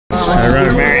Alright,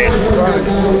 running Marion.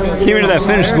 Came into that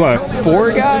finish with what?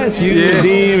 4 guys? You, yeah.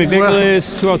 Dean,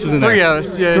 McNicholas. Who else was in there? 3 of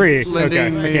us, yeah. 3. Lindy, okay,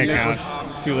 me, I can't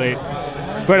count. It's too late.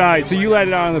 But so you let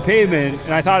it out on the pavement,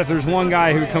 and I thought if there's one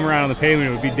guy who would come around on the pavement,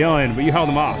 it would be Dylan, but you held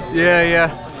him off. Yeah,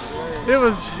 yeah. It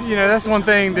was, you know, that's one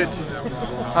thing that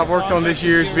I've worked on this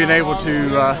year is being able to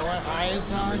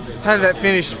have that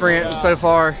finish sprint. And so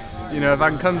far, you know, if I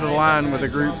can come to the line with a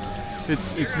group,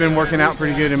 it's been working out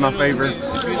pretty good in my favor.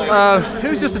 It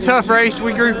was just a tough race.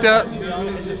 We grouped up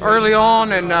early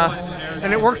on,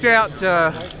 and it worked out.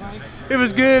 It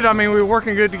was good. I mean, we were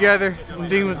working good together.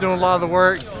 Dean was doing a lot of the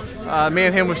work. Me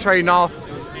and him was trading off.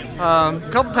 A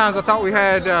couple times I thought we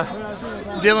had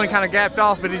Dylan kind of gapped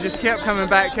off, but he just kept coming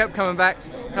back,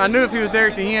 And I knew if he was there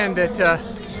at the end that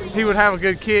he would have a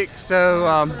good kick. So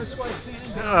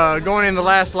going in the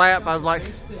last lap, I was like,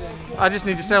 I just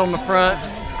need to settle in the front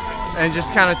and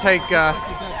just kind of take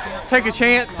a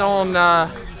chance on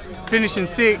finishing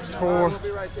 6th for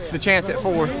the chance at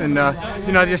 4th. And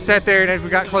you know, I just sat there, and as we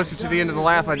got closer to the end of the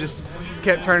lap, I just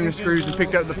kept turning the screws and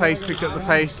picked up the pace.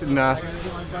 And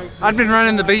I'd been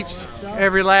running the beach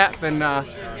every lap, and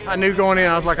I knew going in,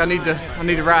 I was like, I need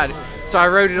to ride it. So I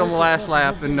rode it on the last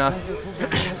lap, and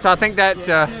so I think that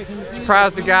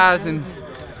surprised the guys, and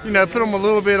you know, put them a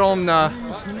little bit on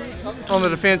the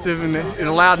defensive, and it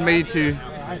allowed me to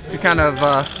kind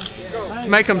of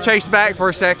make them chase back for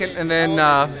a second, and then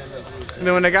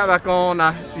when they got back on,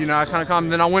 I kind of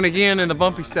calmed. Then I went again in the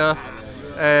bumpy stuff,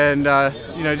 and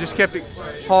you know, just kept it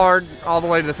hard all the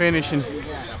way to the finish, and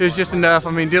it was just enough.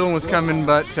 I mean, Dylan was coming,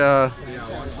 but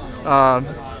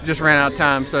just ran out of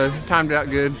time, so timed it out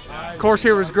good. Course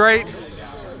here was great.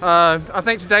 I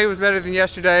think today was better than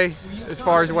yesterday as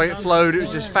far as the way it flowed. It was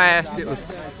just fast. It was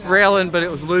railing, but it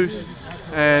was loose,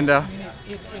 and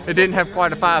it didn't have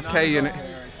quite a 5K in it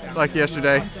like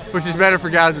yesterday, which is better for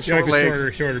guys with short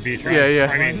legs. Shorter beach run. Yeah, yeah.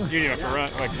 I mean, you have to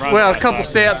run. Well, a couple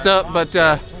steps up, but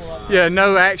yeah,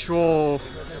 no actual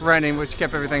running, which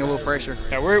kept everything a little fresher.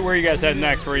 Yeah, where are you guys heading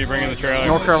next? Where are you bringing the trailer?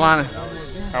 North Carolina.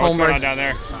 What's going on down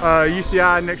there?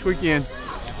 UCI next weekend.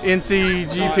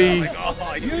 NCGP,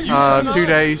 2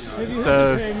 days,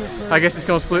 so I guess it's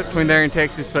going to split between there and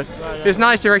Texas, but it's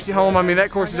nice to race at home. I mean, that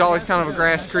course is always kind of a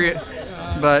grass crit,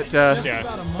 but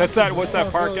yeah, what's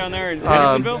that park down there in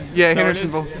Hendersonville? Yeah,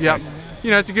 Hendersonville. Yep.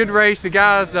 You know, it's a good race. The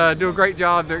guys do a great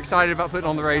job. They're excited about putting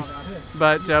on the race,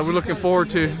 but we're looking forward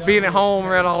to being at home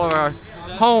around all of our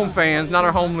home fans, not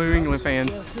our home New England fans,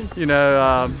 you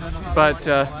know,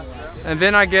 and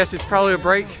then I guess it's probably a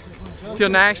break till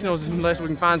Nationals, unless we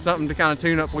can find something to kind of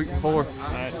tune up week before.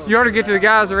 Nice. You ought to get to the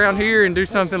guys around here and do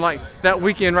something like that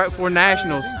weekend right before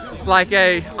Nationals, like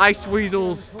a Ice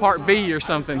Weasels Part B or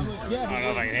something. I don't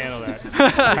know if I can handle that.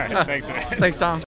 All right, thanks, man. Thanks, Tom.